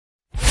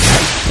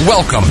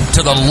Welcome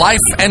to the Life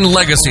and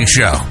Legacy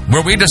Show,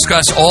 where we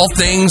discuss all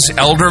things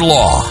elder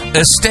law,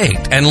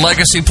 estate, and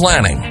legacy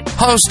planning.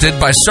 Hosted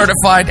by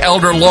certified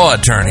elder law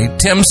attorney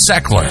Tim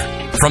Seckler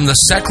from the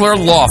Seckler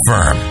Law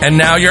Firm. And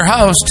now your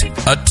host,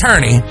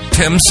 attorney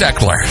Tim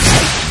Seckler.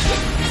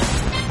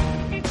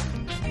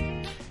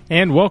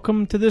 And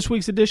welcome to this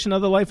week's edition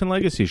of the Life and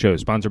Legacy Show,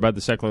 sponsored by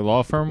the Seckler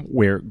Law Firm,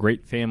 where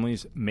great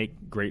families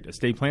make great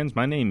estate plans.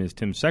 My name is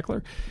Tim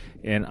Seckler,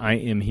 and I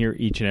am here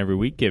each and every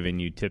week giving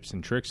you tips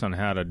and tricks on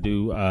how to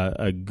do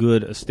a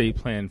good estate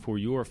plan for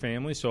your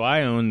family. So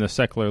I own the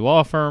Seckler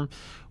Law Firm,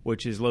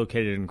 which is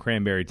located in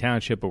Cranberry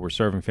Township, but we're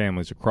serving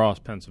families across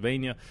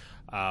Pennsylvania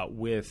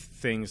with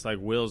things like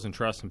wills and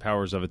trusts and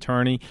powers of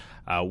attorney.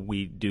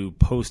 We do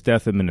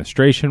post-death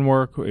administration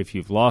work. If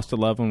you've lost a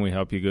loved one, we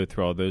help you go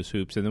through all those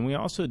hoops. And then we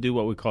also do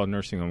what we call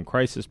nursing home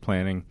crisis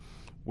planning,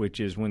 which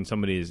is when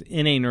somebody is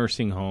in a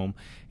nursing home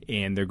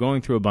and they're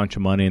going through a bunch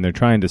of money and they're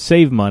trying to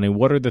save money.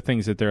 What are the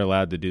things that they're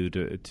allowed to do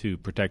to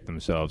protect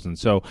themselves? And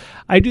so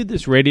I do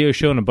this radio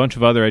show and a bunch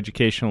of other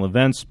educational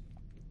events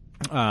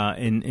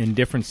in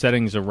different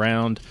settings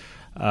around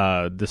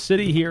the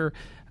city here,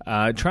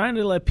 trying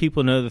to let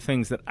people know the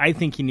things that I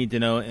think you need to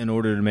know in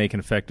order to make an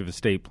effective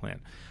estate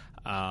plan.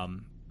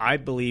 I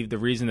believe the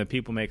reason that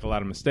people make a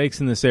lot of mistakes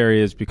in this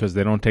area is because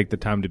they don't take the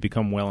time to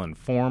become well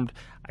informed.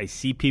 I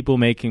see people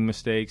making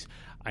mistakes.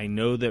 I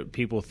know that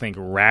people think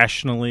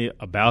rationally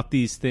about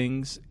these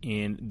things,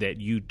 and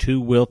that you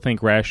too will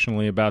think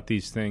rationally about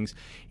these things.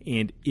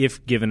 And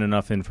if given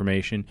enough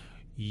information,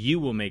 you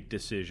will make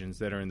decisions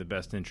that are in the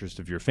best interest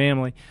of your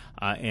family.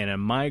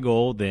 And my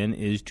goal then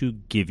is to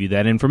give you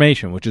that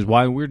information, which is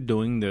why we're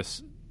doing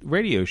this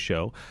radio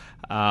show,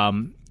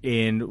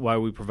 and why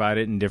we provide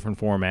it in different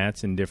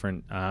formats and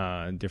different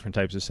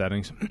types of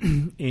settings.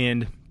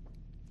 And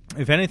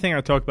if anything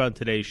I talk about in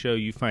today's show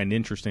you find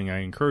interesting, I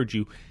encourage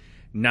you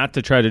not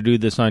to try to do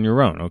this on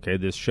your own, okay?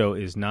 This show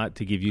is not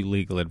to give you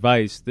legal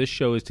advice. This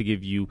show is to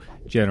give you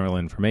general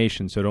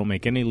information, so don't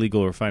make any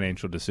legal or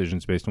financial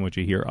decisions based on what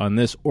you hear on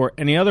this or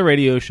any other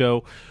radio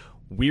show.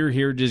 We're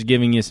here just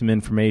giving you some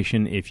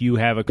information. If you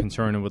have a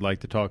concern and would like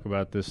to talk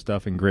about this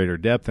stuff in greater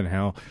depth and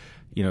how,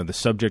 the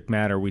subject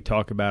matter we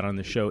talk about on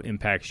the show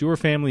impacts your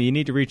family, you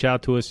need to reach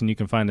out to us, and you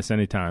can find us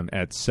anytime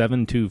at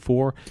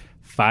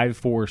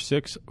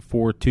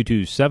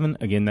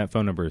 724-546-4227. Again, that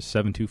phone number is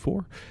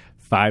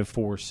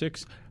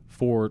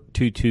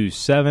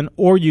 724-546-4227,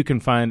 or you can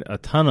find a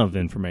ton of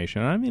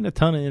information. I mean a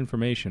ton of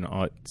information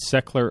at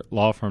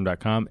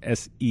secklerlawfirm.com,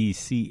 SECHLER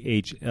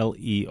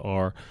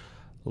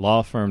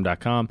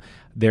lawfirm.com.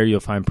 There you'll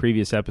find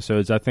previous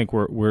episodes. I think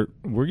we're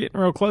getting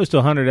real close to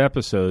 100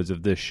 episodes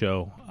of this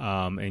show,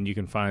 and you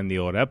can find the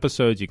old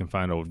episodes. You can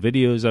find old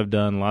videos I've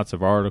done, lots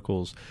of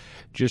articles,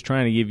 just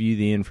trying to give you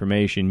the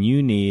information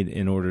you need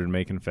in order to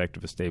make an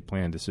effective estate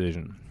plan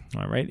decision.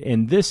 All right.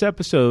 In this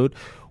episode,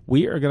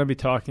 we are going to be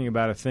talking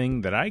about a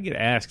thing that I get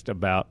asked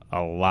about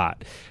a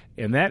lot,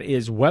 and that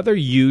is whether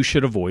you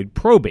should avoid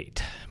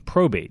probate.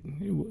 Probate.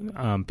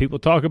 People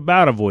talk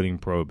about avoiding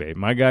probate.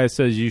 My guy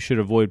says you should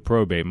avoid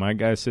probate. My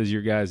guy says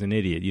your guy's an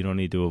idiot. You don't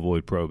need to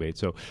avoid probate.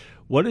 So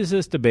what is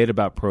this debate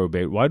about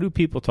probate? Why do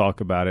people talk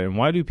about it, and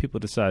why do people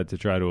decide to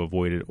try to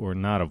avoid it or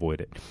not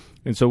avoid it?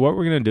 And so what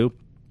we're going to do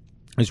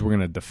is we're going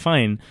to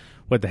define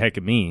what the heck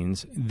it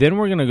means. Then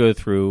we're going to go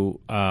through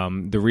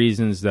the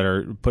reasons that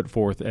are put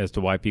forth as to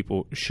why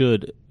people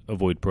should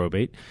avoid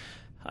probate.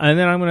 And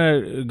then I'm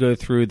going to go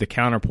through the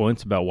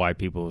counterpoints about why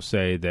people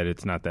say that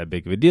it's not that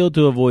big of a deal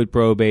to avoid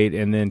probate.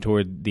 And then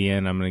toward the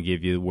end, I'm going to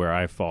give you where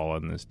I fall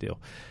on this deal,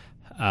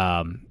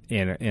 and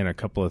a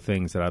couple of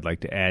things that I'd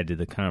like to add to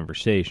the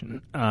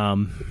conversation.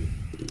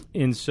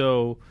 And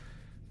so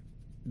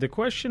the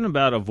question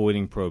about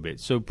avoiding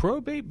probate. So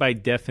probate, by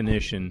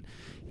definition,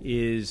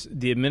 is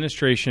the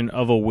administration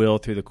of a will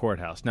through the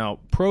courthouse. Now,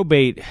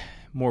 probate,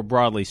 more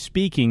broadly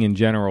speaking, in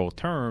general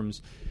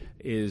terms,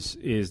 is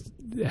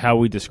how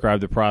we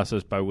describe the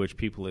process by which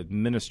people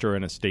administer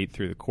an estate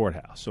through the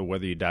courthouse. So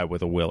whether you die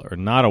with a will or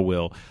not a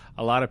will,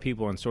 a lot of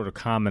people in sort of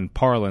common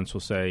parlance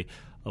will say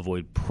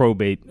avoid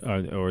probate,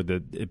 or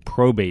the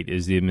probate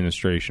is the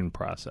administration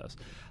process.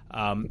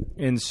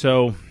 And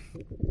so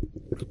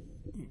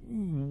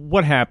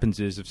what happens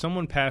is if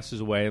someone passes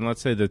away, and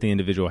let's say that the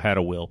individual had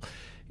a will,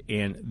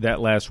 and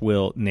that last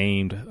will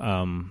named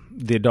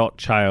the adult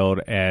child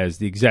as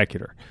the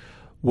executor.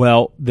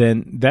 Well,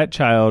 then that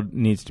child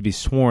needs to be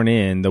sworn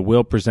in, the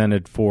will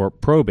presented for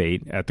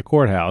probate at the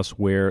courthouse,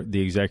 where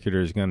the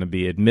executor is going to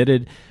be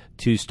admitted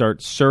to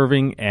start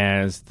serving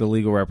as the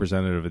legal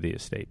representative of the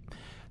estate,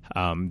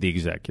 the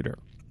executor.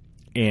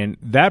 And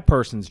that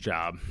person's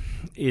job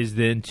is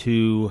then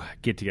to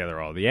get together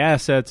all the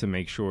assets and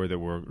make sure that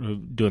we're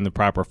doing the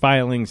proper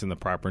filings and the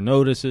proper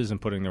notices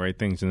and putting the right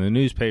things in the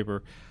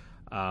newspaper.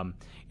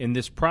 In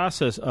this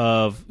process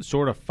of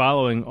sort of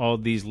following all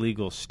these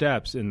legal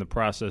steps in the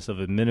process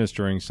of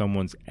administering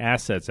someone's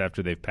assets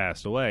after they've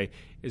passed away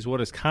is what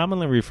is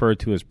commonly referred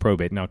to as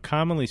probate. Now,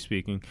 commonly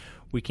speaking,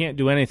 we can't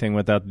do anything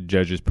without the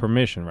judge's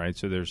permission, right?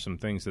 So there's some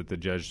things that the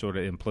judge sort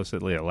of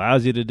implicitly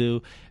allows you to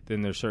do.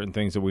 Then there's certain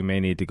things that we may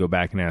need to go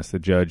back and ask the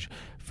judge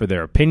for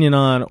their opinion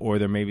on, or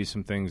there may be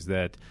some things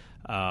that,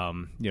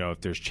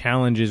 if there's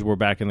challenges, we're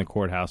back in the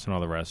courthouse and all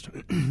the rest.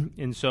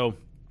 And so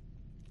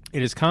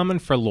it is common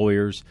for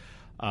lawyers,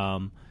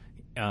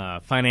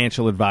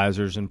 financial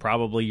advisors, and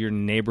probably your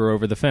neighbor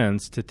over the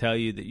fence to tell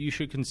you that you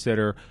should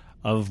consider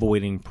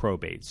avoiding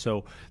probate.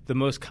 So the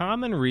most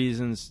common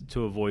reasons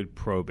to avoid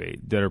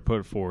probate that are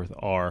put forth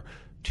are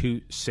to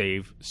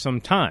save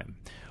some time.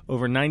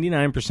 Over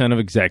 99% of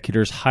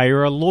executors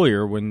hire a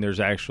lawyer when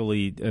there's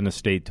actually an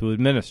estate to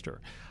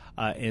administer.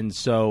 And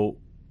so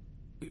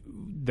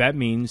that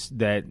means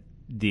that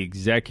the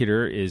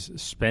executor is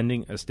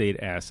spending estate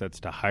assets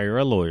to hire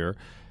a lawyer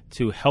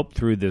to help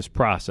through this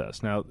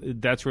process. Now,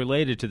 that's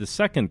related to the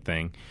second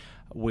thing,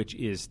 which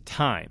is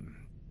time.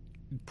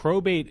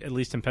 Probate, at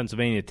least in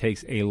Pennsylvania,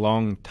 takes a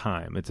long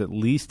time. It's at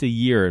least a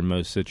year in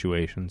most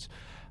situations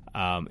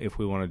if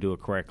we want to do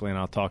it correctly, and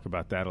I'll talk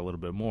about that a little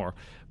bit more.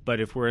 But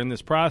if we're in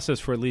this process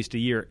for at least a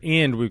year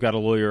and we've got a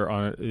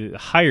lawyer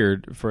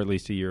hired for at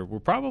least a year, we're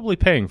probably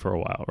paying for a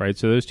while, right?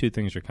 So those two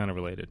things are kind of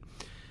related.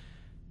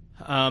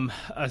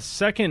 A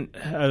second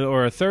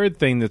or a third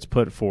thing that's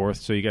put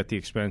forth, so you got the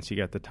expense, you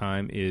got the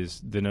time,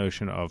 is the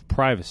notion of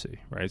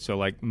privacy, right? So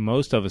like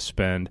most of us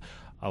spend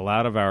a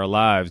lot of our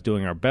lives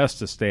doing our best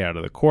to stay out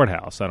of the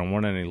courthouse. I don't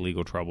want any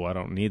legal trouble. I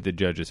don't need the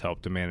judge's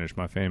help to manage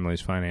my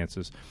family's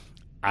finances.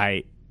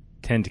 I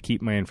tend to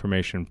keep my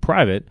information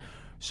private.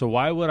 So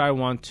why would I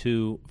want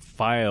to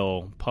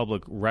file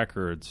public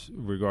records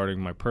regarding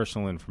my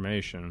personal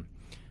information,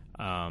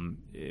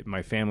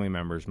 my family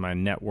members, my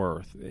net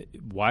worth?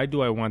 Why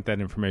do I want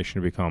that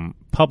information to become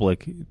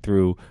public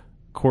through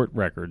court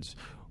records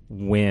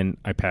when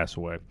I pass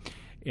away?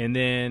 And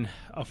then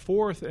a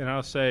fourth, and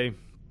I'll say,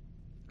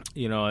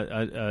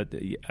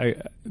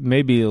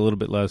 maybe a little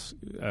bit less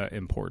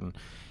important,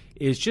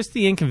 is just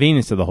the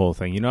inconvenience of the whole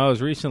thing. I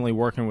was recently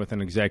working with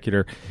an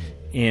executor,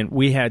 and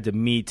we had to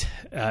meet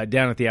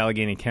down at the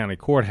Allegheny County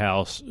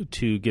Courthouse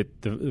to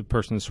get the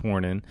person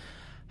sworn in.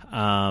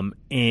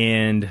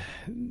 And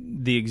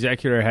the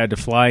executor had to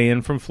fly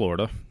in from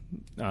Florida,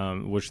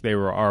 which they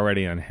were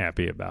already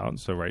unhappy about.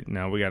 So right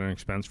now we got an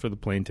expense for the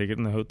plane ticket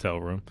and the hotel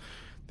room.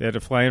 They had to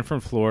fly in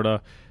from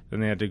Florida. Then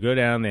they had to go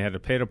down. They had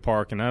to pay to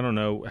park. And I don't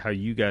know how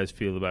you guys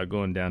feel about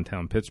going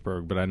downtown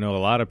Pittsburgh, but I know a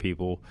lot of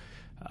people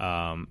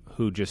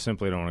who just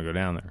simply don't want to go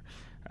down there.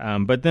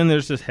 But then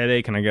there's this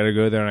headache, and I got to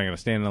go there, and I got to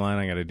stand in line.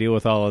 I got to deal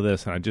with all of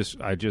this, and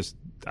I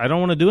don't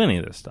want to do any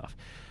of this stuff.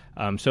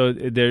 So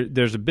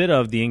there's a bit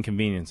of the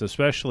inconvenience,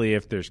 especially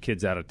if there's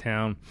kids out of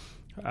town,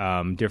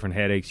 different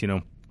headaches,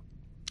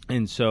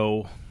 And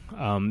so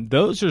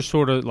those are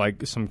sort of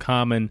like some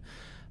common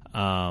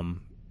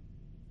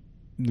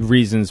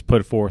reasons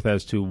put forth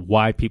as to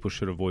why people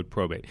should avoid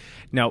probate.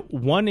 Now,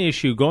 one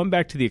issue, going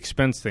back to the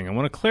expense thing, I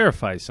want to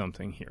clarify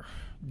something here.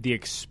 The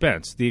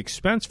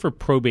expense for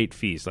probate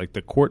fees, like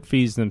the court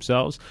fees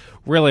themselves,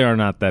 really are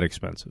not that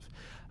expensive.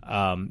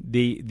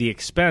 The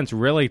expense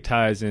really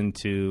ties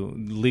into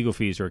legal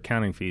fees or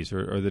accounting fees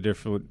or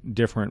the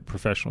different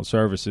professional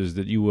services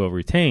that you will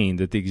retain,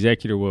 that the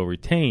executor will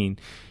retain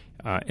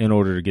in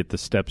order to get the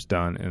steps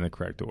done in the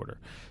correct order.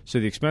 So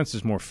the expense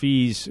is more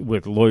fees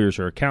with lawyers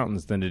or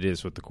accountants than it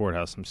is with the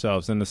courthouse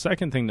themselves. And the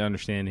second thing to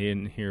understand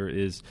in here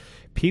is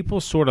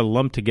people sort of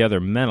lump together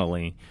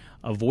mentally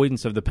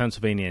avoidance of the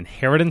Pennsylvania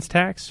inheritance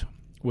tax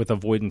with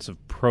avoidance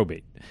of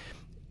probate.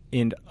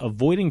 And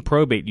avoiding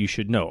probate, you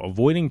should know,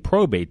 avoiding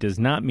probate does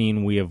not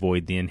mean we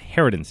avoid the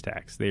inheritance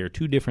tax. They are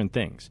two different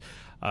things.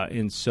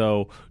 And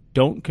so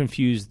don't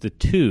confuse the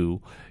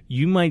two.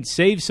 You might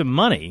save some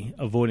money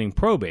avoiding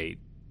probate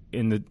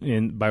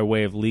by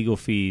way of legal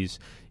fees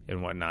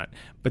and whatnot.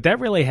 But that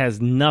really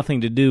has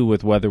nothing to do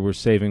with whether we're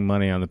saving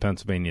money on the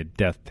Pennsylvania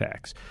death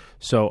tax.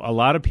 So a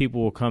lot of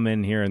people will come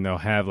in here and they'll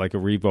have like a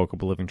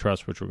revocable living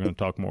trust, which we're going to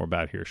talk more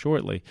about here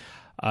shortly,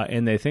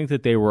 and they think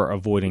that they were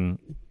avoiding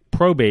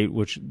probate,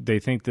 which they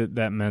think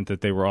that meant that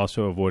they were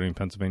also avoiding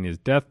Pennsylvania's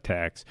death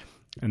tax,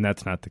 and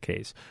that's not the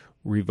case.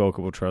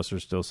 Revocable trusts are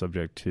still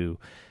subject to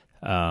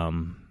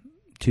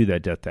that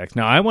death tax.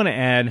 Now, I want to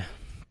add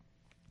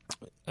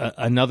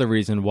another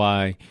reason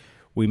why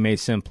we may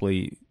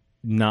simply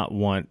not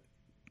want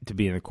to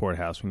be in the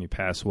courthouse when you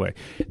pass away.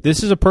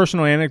 This is a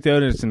personal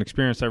anecdote, and it's an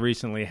experience I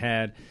recently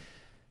had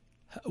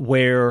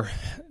where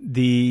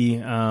the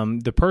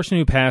person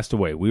who passed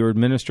away, we were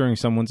administering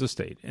someone's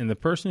estate, and the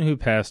person who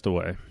passed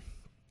away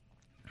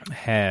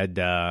had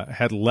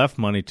left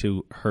money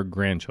to her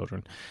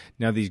grandchildren.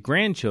 Now, these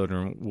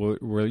grandchildren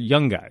were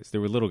young guys. They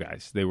were little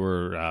guys. They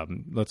were,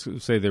 let's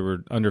say they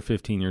were under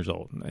 15 years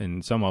old,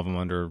 and some of them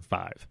under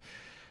 5.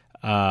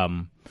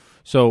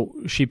 So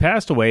she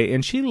passed away,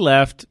 and she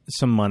left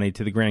some money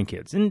to the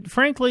grandkids. And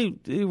frankly,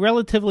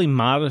 relatively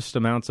modest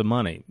amounts of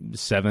money,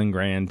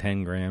 $7,000,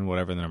 $10,000,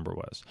 whatever the number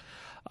was.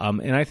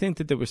 And I think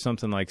that there was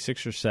something like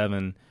 6 or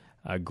 7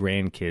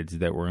 grandkids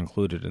that were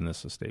included in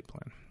this estate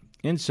plan.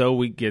 And so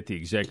we get the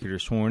executor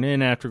sworn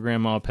in after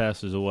Grandma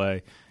passes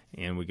away,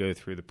 and we go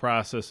through the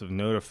process of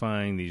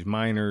notifying these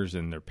minors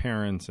and their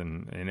parents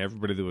and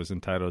everybody that was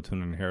entitled to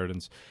an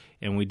inheritance.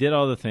 And we did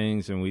all the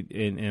things, and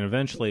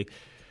eventually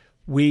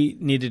we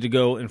needed to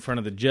go in front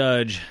of the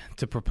judge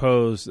to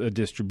propose a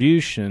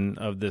distribution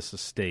of this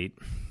estate.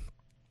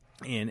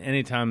 And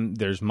anytime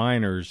there's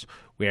minors,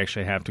 we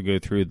actually have to go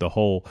through the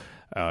whole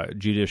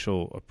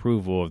judicial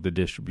approval of the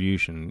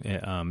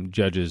distribution.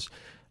 Judges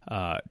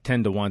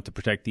tend to want to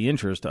protect the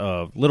interest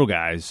of little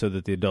guys so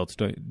that the adults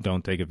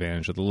don't take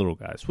advantage of the little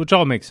guys, which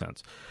all makes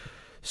sense.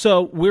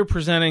 So we're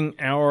presenting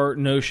our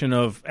notion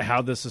of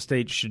how this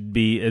estate should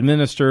be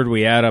administered.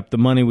 We add up the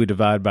money, we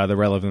divide by the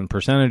relevant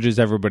percentages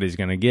everybody's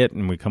going to get,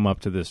 and we come up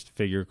to this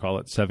figure, call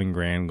it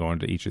 $7,000, going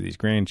to each of these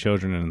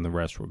grandchildren, and the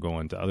rest were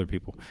going to other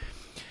people.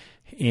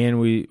 And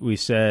we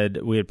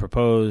said we had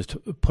proposed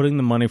putting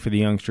the money for the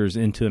youngsters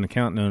into an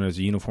account known as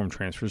a Uniform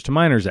Transfers to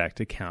Minors Act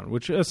account,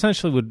 which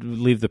essentially would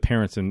leave the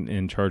parents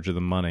in charge of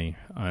the money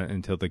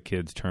until the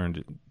kids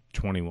turned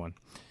 21.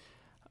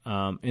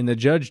 And the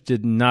judge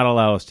did not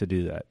allow us to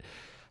do that.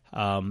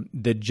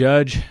 The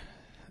judge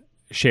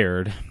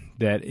shared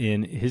that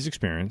in his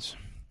experience,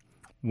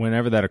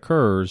 whenever that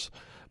occurs,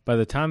 by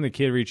the time the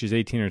kid reaches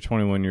 18 or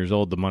 21 years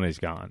old, the money's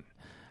gone.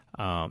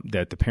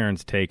 That the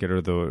parents take it,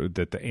 or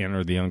that the aunt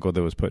or the uncle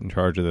that was put in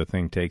charge of the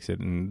thing takes it,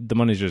 and the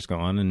money's just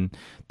gone. And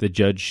the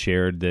judge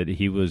shared that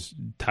he was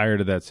tired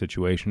of that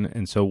situation,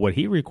 and so what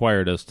he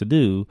required us to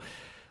do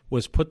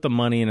was put the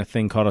money in a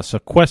thing called a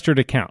sequestered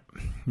account.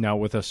 Now,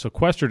 with a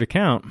sequestered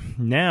account,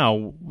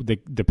 now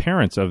the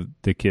parents of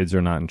the kids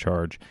are not in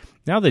charge.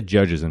 Now the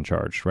judge is in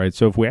charge, right?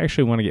 So if we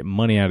actually want to get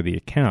money out of the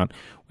account,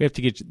 we have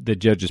to get the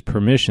judge's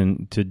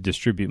permission to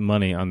distribute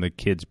money on the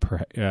kids'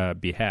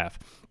 behalf.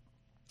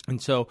 And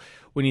so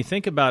when you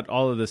think about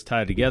all of this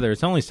tied together,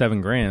 it's only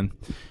 $7,000.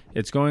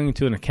 It's going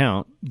into an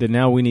account that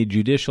now we need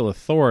judicial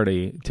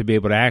authority to be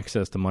able to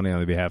access the money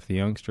on behalf of the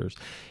youngsters.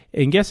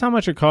 And guess how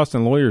much it costs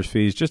in lawyers'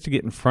 fees just to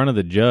get in front of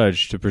the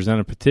judge to present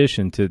a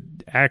petition to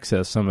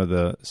access some of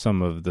the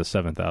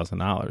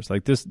 $7,000.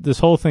 Like this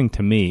whole thing,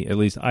 to me, at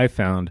least I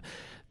found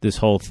this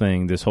whole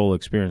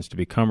experience to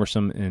be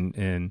cumbersome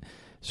and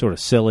sort of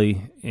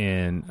silly,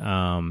 and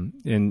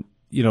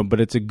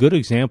but it's a good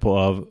example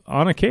of,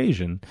 on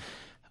occasion,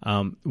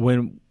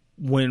 when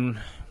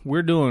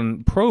we're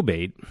doing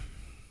probate,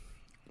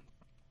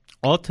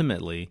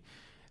 ultimately,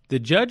 the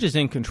judge is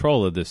in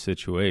control of this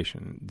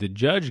situation. The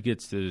judge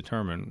gets to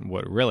determine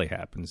what really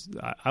happens.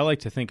 I like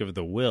to think of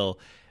the will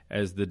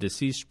as the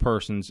deceased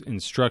person's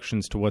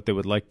instructions to what they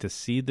would like to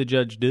see the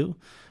judge do,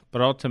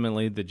 but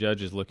ultimately the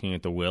judge is looking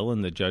at the will,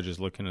 and the judge is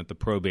looking at the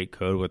probate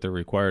code, what they're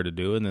required to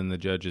do, and then the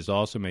judge is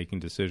also making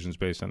decisions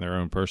based on their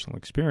own personal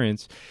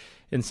experience.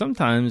 And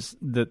sometimes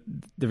the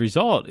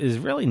result is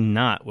really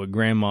not what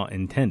Grandma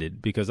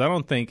intended, because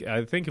I think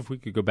if we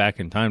could go back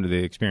in time to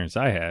the experience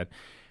I had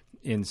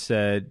and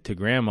said to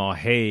Grandma,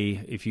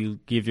 hey, if you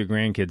give your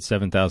grandkids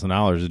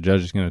 $7,000, the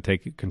judge is going to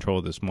take control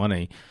of this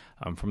money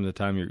from the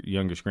time your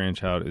youngest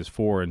grandchild is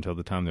 4 until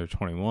the time they're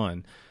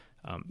 21,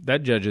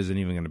 that judge isn't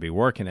even going to be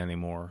working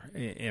anymore.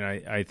 And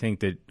I think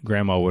that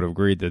Grandma would have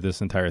agreed that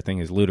this entire thing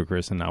is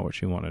ludicrous and not what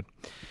she wanted.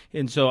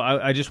 And so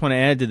I just want to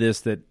add to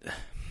this that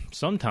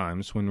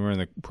sometimes when we're in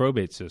the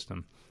probate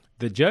system,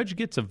 the judge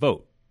gets a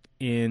vote.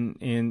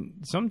 And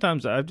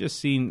sometimes I've just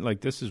seen,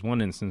 like, this is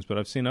one instance, but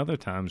I've seen other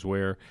times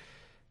where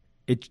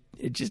it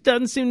just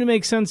doesn't seem to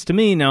make sense to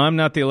me. Now, I'm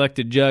not the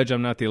elected judge.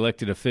 I'm not the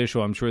elected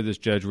official. I'm sure this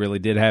judge really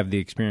did have the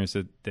experience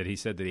that he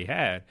said that he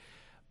had.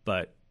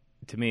 But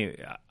to me,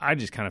 I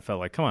just kind of felt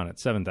like, come on,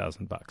 it's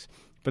 $7,000.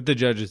 But the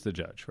judge is the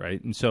judge,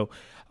 right? And so,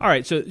 all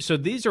right, so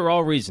these are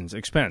all reasons: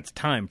 expense,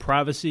 time,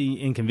 privacy,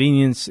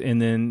 inconvenience,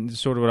 and then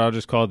sort of what I'll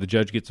just call the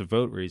judge gets a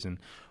vote reason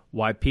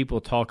why people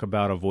talk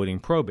about avoiding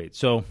probate.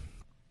 So,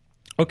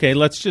 okay,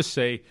 let's just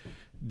say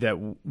that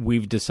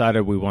we've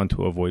decided we want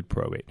to avoid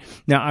probate.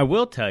 Now, I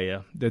will tell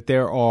you that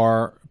there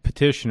are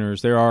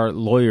petitioners, there are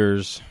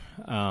lawyers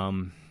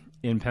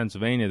in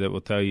Pennsylvania that will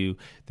tell you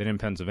that in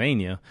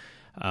Pennsylvania,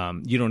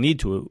 you don't need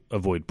to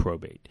avoid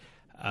probate.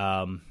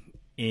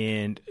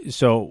 And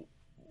so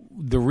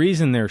the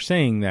reason they're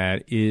saying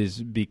that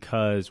is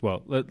because,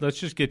 well, let's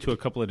just get to a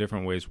couple of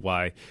different ways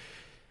why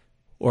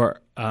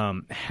or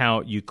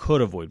how you could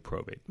avoid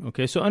probate.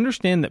 Okay, so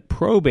understand that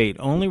probate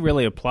only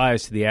really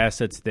applies to the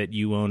assets that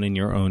you own in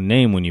your own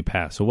name when you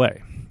pass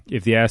away.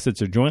 If the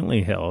assets are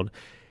jointly held,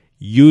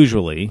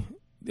 usually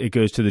it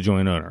goes to the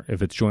joint owner.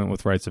 If it's joint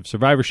with rights of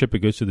survivorship, it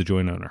goes to the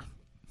joint owner.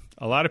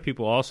 A lot of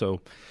people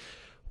also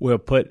will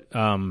put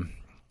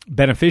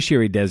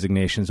beneficiary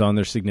designations on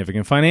their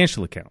significant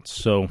financial accounts.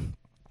 So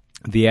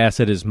the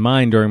asset is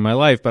mine during my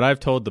life, but I've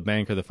told the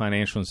bank or the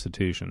financial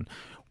institution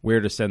where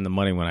to send the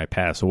money when I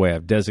pass away.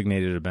 I've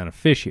designated a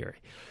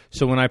beneficiary.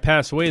 So when I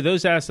pass away,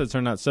 those assets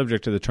are not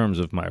subject to the terms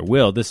of my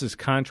will. This is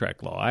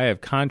contract law. I have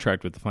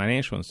contract with the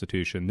financial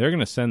institution. They're going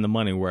to send the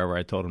money wherever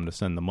I told them to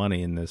send the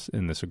money in this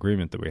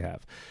agreement that we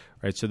have.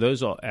 Right? So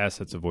those all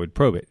assets avoid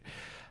probate.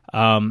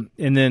 And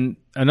then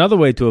another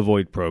way to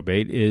avoid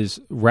probate is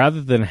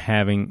rather than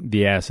having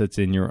the assets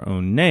in your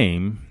own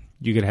name,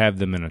 you could have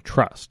them in a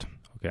trust.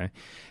 Okay.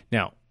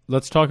 Now,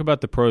 let's talk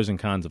about the pros and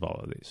cons of all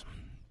of these.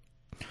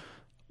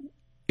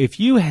 If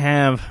you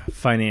have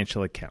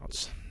financial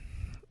accounts,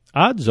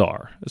 odds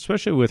are,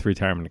 especially with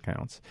retirement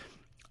accounts,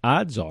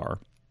 odds are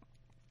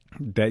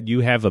that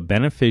you have a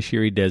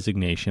beneficiary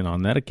designation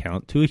on that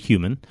account to a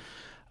human,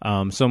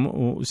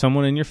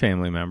 someone in your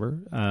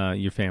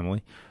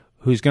family,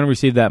 who's going to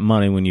receive that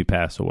money when you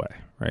pass away,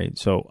 right?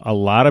 So a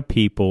lot of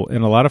people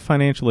and a lot of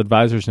financial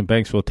advisors and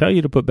banks will tell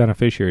you to put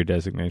beneficiary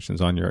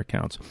designations on your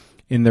accounts.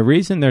 And the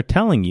reason they're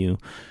telling you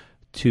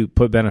to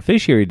put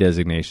beneficiary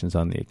designations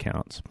on the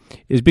accounts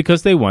is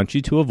because they want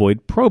you to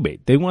avoid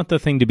probate. They want the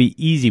thing to be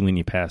easy when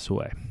you pass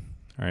away.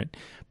 All right.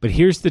 But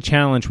here's the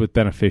challenge with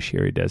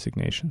beneficiary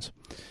designations.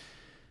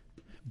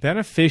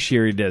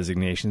 Beneficiary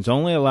designations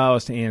only allow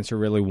us to answer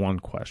really one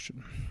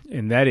question,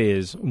 and that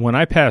is, when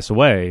I pass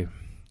away,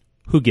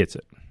 who gets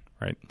it,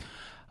 right?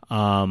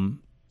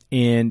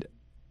 And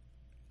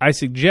I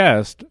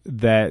suggest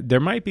that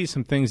there might be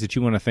some things that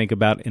you want to think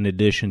about in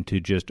addition to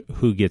just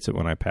who gets it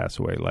when I pass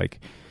away, like,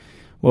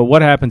 well,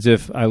 what happens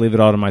if I leave it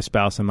all to my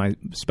spouse and my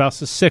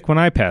spouse is sick when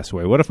I pass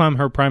away? What if I'm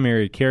her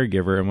primary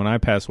caregiver and when I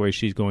pass away,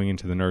 she's going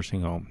into the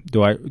nursing home?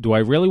 Do I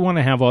really want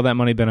to have all that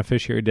money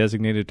beneficiary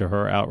designated to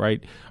her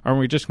outright? Aren't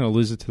we just going to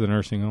lose it to the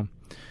nursing home?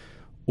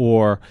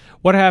 Or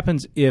what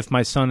happens if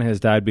my son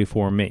has died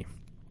before me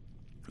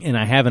and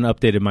I haven't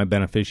updated my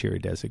beneficiary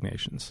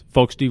designations?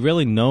 Folks, do you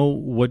really know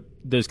what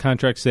those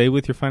contracts say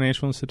with your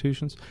financial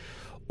institutions?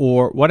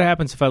 Or what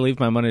happens if I leave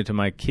my money to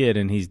my kid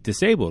and he's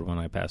disabled when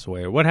I pass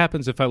away? Or what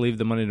happens if I leave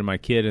the money to my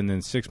kid and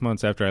then 6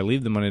 months after I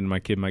leave the money to my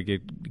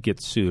kid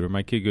gets sued, or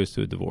my kid goes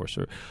through a divorce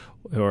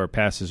or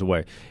passes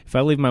away? If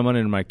I leave my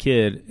money to my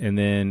kid and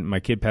then my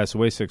kid passes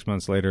away 6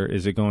 months later,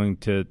 is it going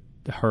to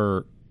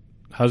her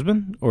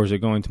husband or is it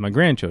going to my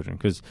grandchildren?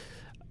 Because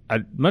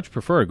I'd much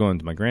prefer it going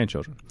to my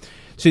grandchildren.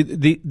 See,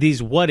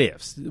 these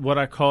what-ifs, what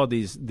I call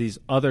these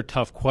other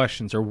tough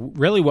questions, are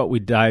really what we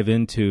dive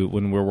into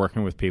when we're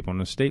working with people in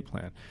an estate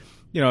plan.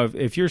 You know,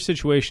 if your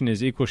situation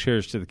is equal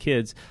shares to the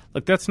kids,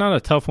 look, that's not a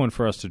tough one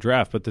for us to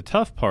draft, but the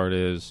tough part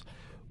is,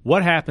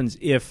 what happens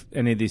if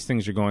any of these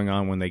things are going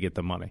on when they get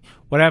the money?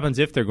 What happens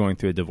if they're going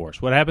through a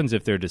divorce? What happens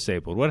if they're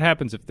disabled? What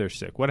happens if they're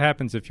sick? What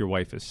happens if your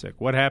wife is sick?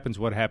 What happens?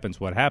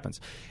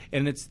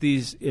 And it's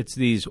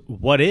these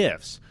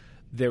what-ifs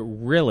that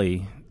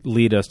really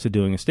lead us to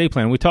doing estate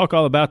planning. We talk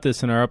all about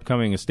this in our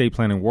upcoming estate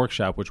planning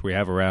workshop, which we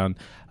have around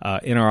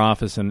in our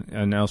office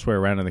and elsewhere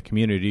around in the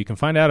community. You can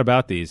find out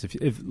about these.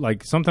 If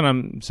like something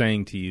I'm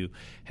saying to you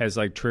has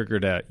like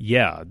triggered I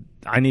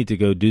need to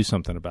go do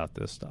something about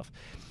this stuff.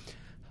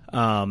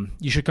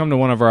 You should come to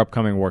one of our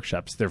upcoming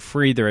workshops. They're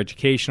free. They're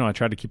educational. I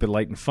try to keep it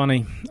light and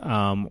funny.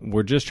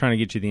 We're just trying to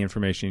get you the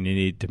information you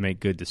need to make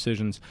good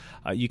decisions.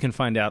 You can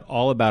find out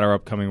all about our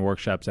upcoming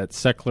workshops at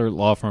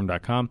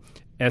SECHLERLawFirm.com,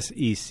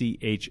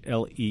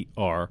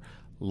 SECHLER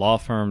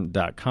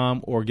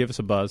lawfirm.com, or give us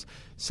a buzz,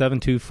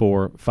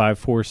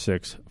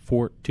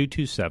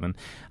 724-546-4227.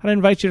 I'd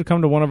invite you to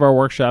come to one of our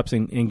workshops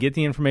and get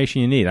the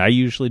information you need. I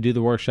usually do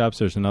the workshops.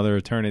 There's another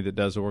attorney that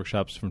does the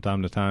workshops from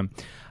time to time.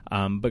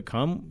 But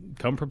come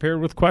prepared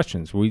with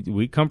questions.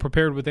 We come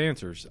prepared with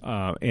answers.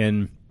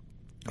 And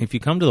if you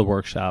come to the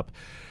workshop,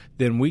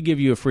 then we give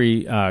you a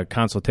free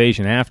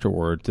consultation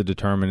afterward to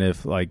determine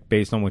if, like,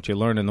 based on what you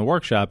learned in the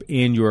workshop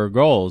and your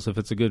goals, if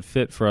it's a good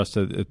fit for us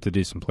to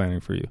do some planning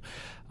for you.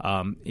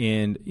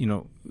 And, you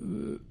know,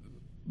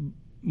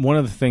 one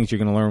of the things you're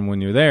going to learn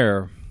when you're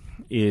there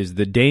is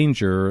the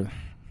danger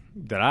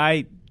that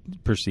I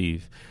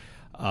perceive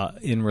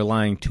in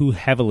relying too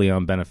heavily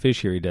on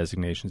beneficiary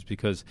designations,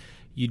 because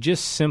you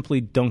just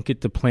simply don't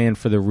get to plan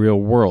for the real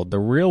world. The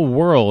real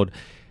world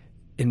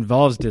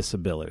involves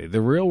disability.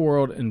 The real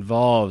world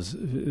involves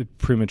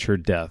premature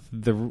death.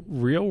 The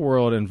real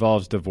world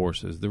involves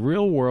divorces. The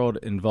real world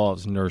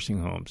involves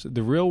nursing homes.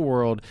 The real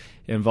world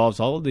involves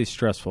all of these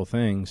stressful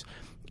things.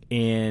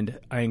 And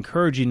I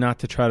encourage you not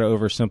to try to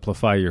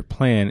oversimplify your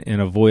plan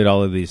and avoid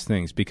all of these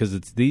things, because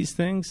it's these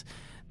things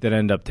that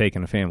end up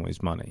taking a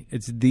family's money.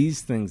 It's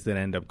these things that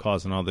end up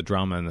causing all the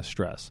drama and the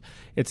stress.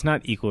 It's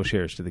not equal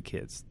shares to the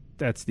kids.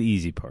 That's the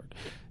easy part.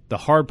 The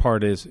hard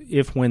part is,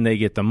 if when they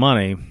get the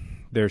money,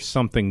 there's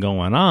something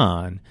going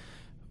on,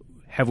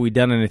 have we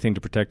done anything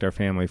to protect our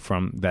family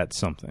from that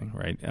something,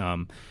 right?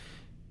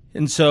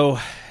 And so,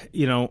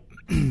 you know,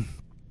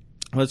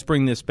 let's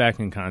bring this back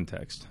in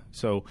context.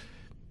 So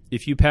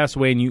if you pass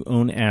away and you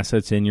own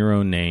assets in your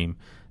own name,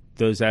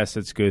 those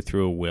assets go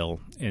through a will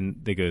and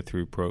they go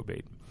through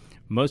probate.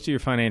 Most of your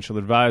financial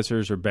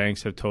advisors or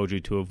banks have told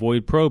you to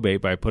avoid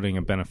probate by putting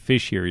a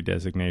beneficiary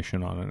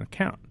designation on an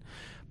account.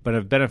 But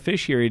a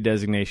beneficiary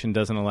designation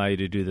doesn't allow you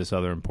to do this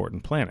other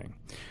important planning.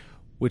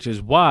 which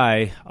is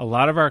why a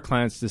lot of our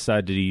clients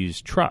decide to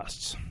use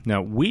trusts.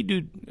 Now, we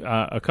do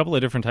a couple of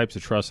different types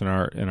of trusts in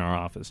our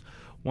office.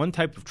 One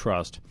type of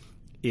trust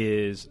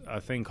is a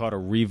thing called a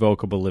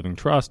revocable living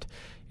trust.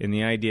 And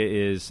the idea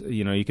is,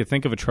 you could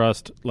think of a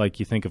trust like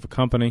you think of a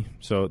company.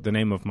 So the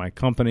name of my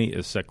company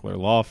is Seckler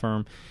Law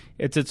Firm.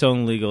 It's its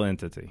own legal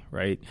entity,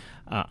 right?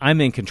 I'm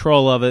in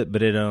control of it,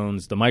 but it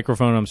owns the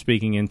microphone I'm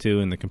speaking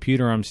into and the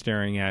computer I'm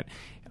staring at,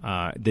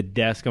 the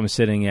desk I'm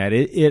sitting at.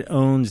 It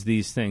owns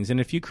these things. And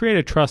if you create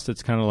a trust,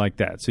 it's kind of like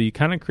that. So you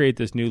kind of create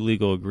this new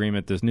legal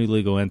agreement, this new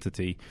legal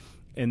entity,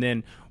 and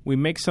then we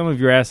make some of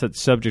your assets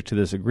subject to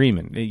this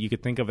agreement. You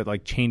could think of it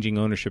like changing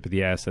ownership of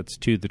the assets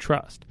to the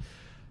trust.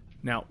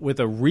 Now, with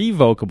a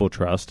revocable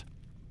trust,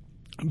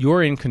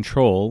 you're in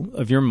control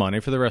of your money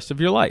for the rest of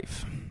your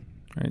life,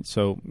 right?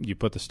 So you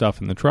put the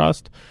stuff in the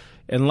trust,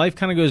 and life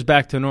kind of goes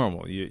back to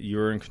normal.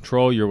 You're in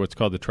control. You're what's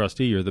called the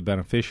trustee. You're the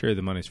beneficiary.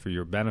 The money's for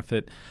your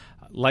benefit.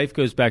 Life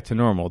goes back to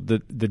normal. The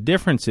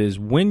difference is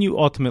when you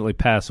ultimately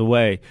pass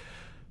away,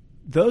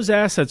 those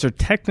assets are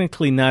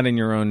technically not in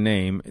your own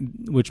name,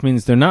 which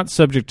means they're not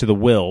subject to the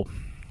will,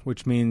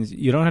 which means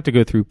you don't have to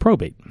go through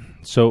probate.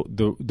 So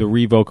the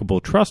revocable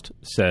trust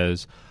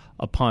says,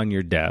 upon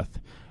your death,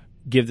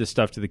 give the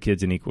stuff to the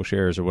kids in equal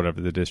shares or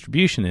whatever the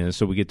distribution is,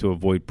 so we get to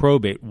avoid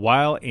probate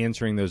while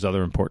answering those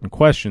other important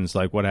questions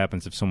like what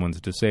happens if someone's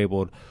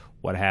disabled,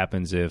 what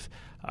happens if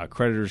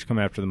creditors come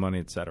after the money,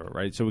 et cetera,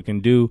 right? So we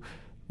can do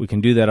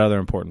that other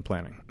important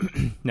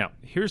planning. Now,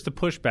 here's the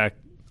pushback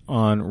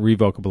on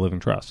revocable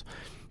living trusts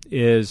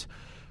is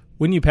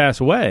when you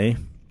pass away,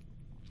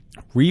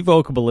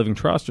 revocable living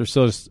trusts are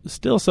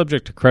still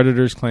subject to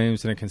creditors'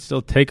 claims, and it can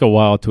still take a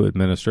while to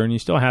administer, and you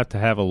still have to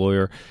have a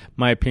lawyer.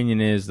 My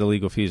opinion is the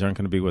legal fees aren't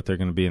going to be what they're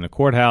going to be in a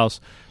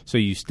courthouse, so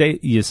you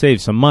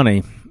save some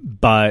money,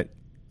 but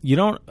you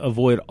don't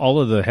avoid all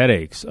of the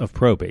headaches of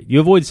probate.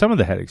 You avoid some of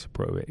the headaches of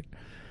probate.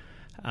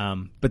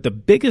 But the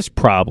biggest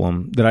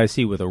problem that I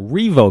see with a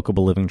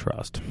revocable living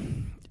trust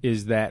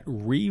is that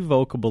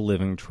revocable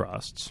living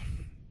trusts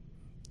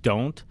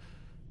don't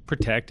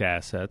protect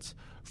assets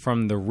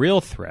from the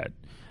real threat.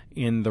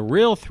 And the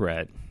real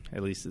threat,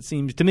 at least it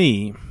seems to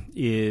me,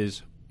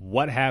 is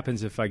what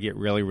happens if I get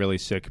really, really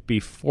sick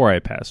before I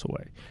pass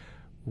away.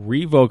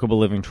 Revocable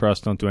living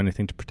trusts don't do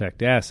anything to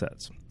protect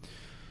assets.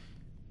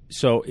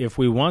 So if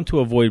we want to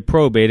avoid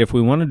probate, if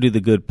we want to do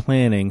the good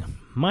planning,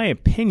 my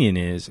opinion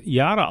is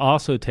you ought to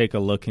also take a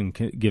look and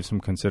give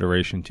some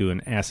consideration to an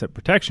asset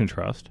protection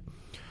trust,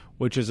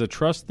 which is a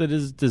trust that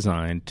is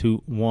designed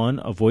to, one,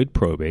 avoid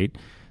probate,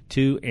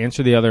 two,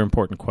 answer the other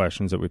important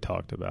questions that we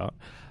talked about,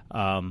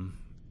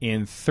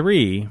 and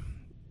three,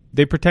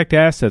 they protect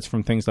assets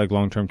from things like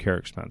long-term care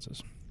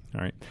expenses. All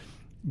right,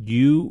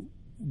 you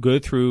go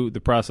through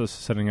the process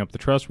of setting up the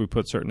trust. We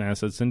put certain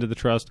assets into the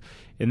trust,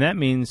 and that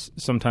means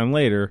sometime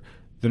later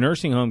the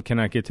nursing home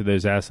cannot get to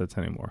those assets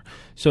anymore.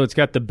 So it's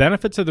got the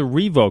benefits of the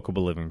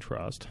revocable living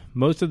trust.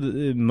 Most of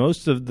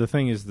the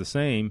thing is the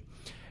same,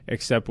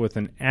 except with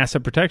an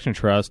asset protection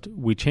trust,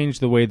 we change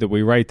the way that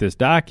we write this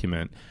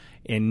document,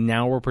 and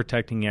now we're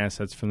protecting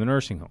assets from the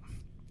nursing home.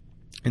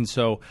 And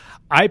so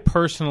I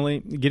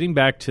personally, getting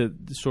back to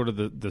sort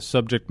of the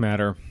subject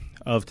matter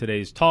of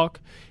today's talk,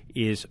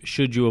 is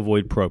should you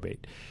avoid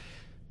probate?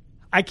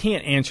 I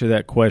can't answer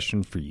that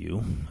question for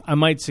you. I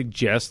might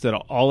suggest that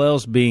all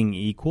else being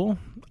equal,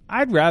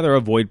 I'd rather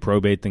avoid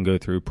probate than go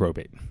through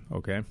probate,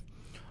 okay?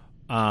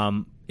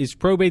 Is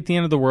probate the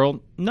end of the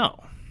world? No.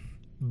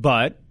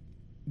 But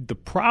the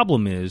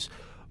problem is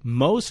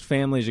most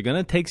families are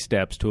going to take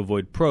steps to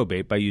avoid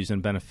probate by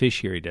using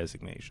beneficiary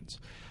designations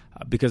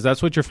because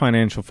that's what your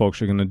financial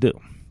folks are going to do.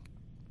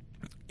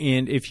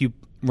 And if you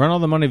run all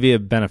the money via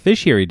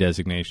beneficiary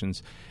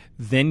designations,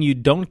 then you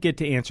don't get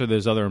to answer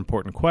those other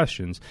important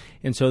questions.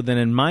 And so then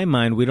in my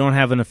mind, we don't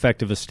have an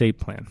effective estate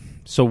plan.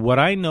 So what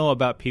I know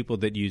about people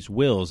that use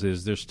wills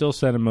is they're still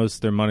sending most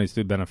of their money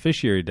through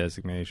beneficiary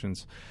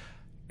designations.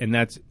 And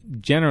that's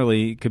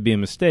generally could be a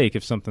mistake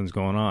if something's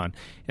going on.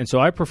 And so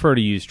I prefer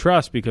to use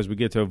trust because we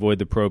get to avoid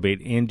the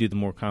probate and do the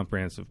more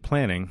comprehensive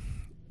planning.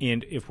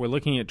 And if we're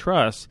looking at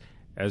trusts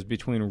as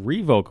between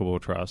revocable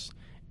trusts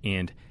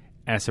and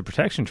asset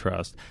protection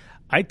trust,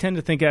 I tend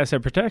to think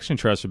asset protection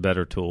trusts are a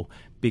better tool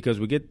because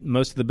we get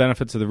most of the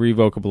benefits of the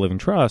revocable living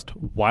trust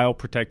while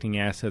protecting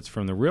assets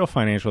from the real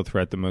financial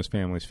threat that most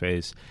families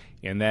face,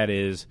 and that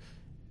is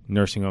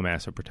nursing home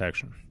asset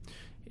protection.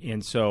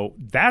 And so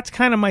that's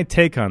kind of my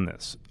take on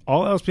this.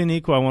 All else being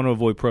equal, I want to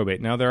avoid probate.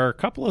 Now, there are a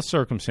couple of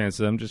circumstances.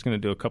 I'm just going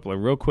to do a couple of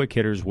real quick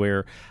hitters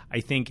where I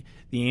think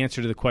the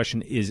answer to the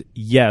question is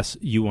yes,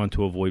 you want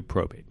to avoid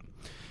probate.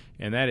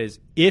 And that is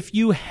if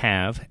you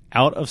have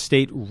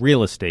out-of-state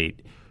real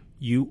estate,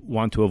 you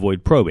want to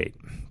avoid probate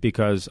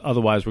because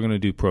otherwise we're going to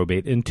do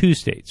probate in two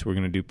states. We're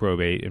going to do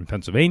probate in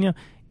Pennsylvania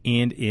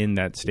and in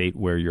that state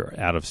where your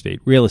out-of-state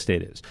real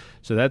estate is.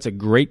 So that's a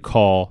great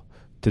call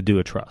to do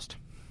a trust.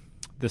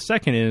 The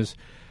second is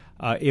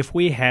If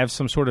we have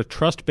some sort of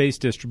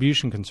trust-based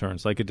distribution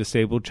concerns, like a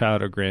disabled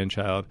child or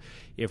grandchild,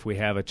 if we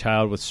have a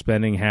child with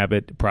spending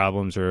habit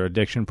problems or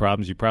addiction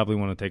problems, you probably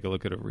want to take a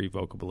look at a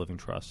revocable living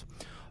trust.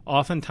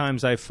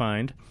 Oftentimes I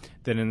find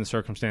that in the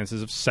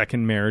circumstances of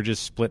second marriages,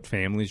 split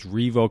families,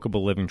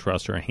 revocable living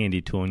trusts are a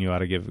handy tool and you ought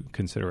to give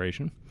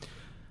consideration.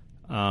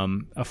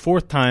 A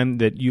fourth time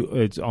that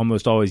it's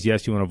almost always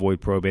yes, you want to avoid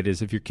probate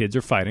is if your kids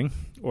are fighting,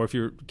 or if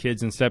your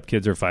kids and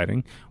stepkids are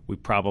fighting. We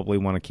probably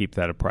want to keep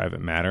that a private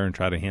matter and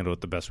try to handle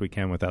it the best we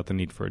can without the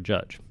need for a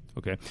judge.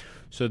 Okay,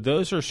 so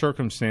those are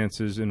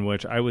circumstances in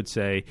which I would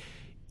say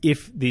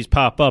if these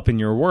pop up in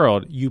your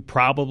world, you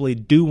probably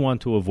do want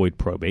to avoid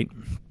probate.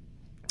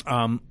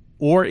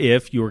 Or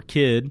if your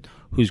kid,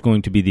 who's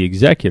going to be the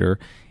executor,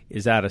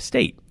 is out of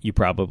state, you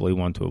probably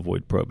want to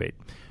avoid probate.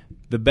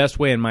 The best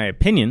way, in my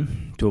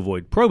opinion, to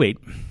avoid probate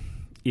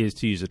is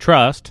to use a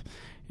trust,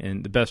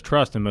 and the best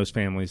trust in most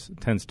families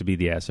tends to be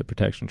the asset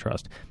protection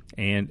trust.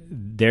 And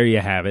there you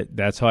have it.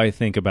 That's how I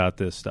think about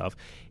this stuff.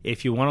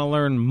 If you want to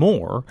learn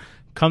more,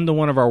 come to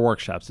one of our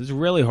workshops. It's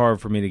really hard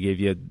for me to give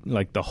you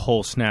like the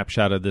whole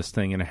snapshot of this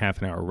thing in a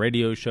half-an-hour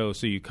radio show.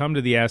 So you come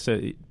to the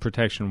asset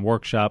protection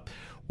workshop.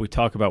 We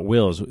talk about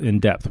wills in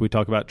depth. We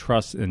talk about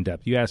trusts in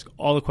depth. You ask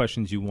all the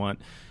questions you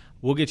want.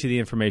 We'll get you the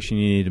information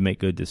you need to make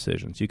good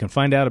decisions. You can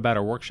find out about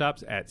our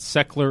workshops at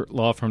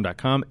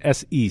SECHLERLawFirm.com,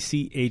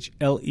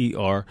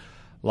 SECHLER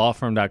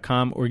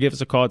lawfirm.com, or give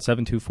us a call at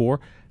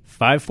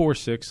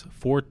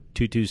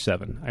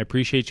 724-546-4227. I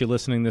appreciate you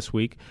listening this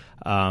week,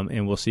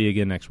 and we'll see you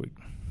again next week.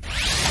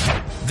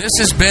 This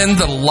has been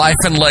the Life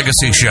and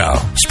Legacy Show,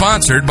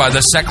 sponsored by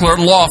the Sechler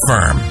Law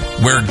Firm,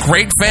 where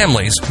great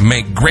families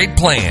make great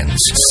plans.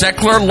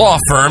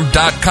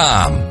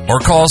 SechlerLawFirm.com or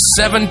call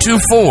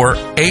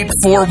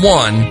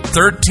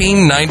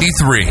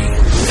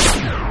 724-841-1393.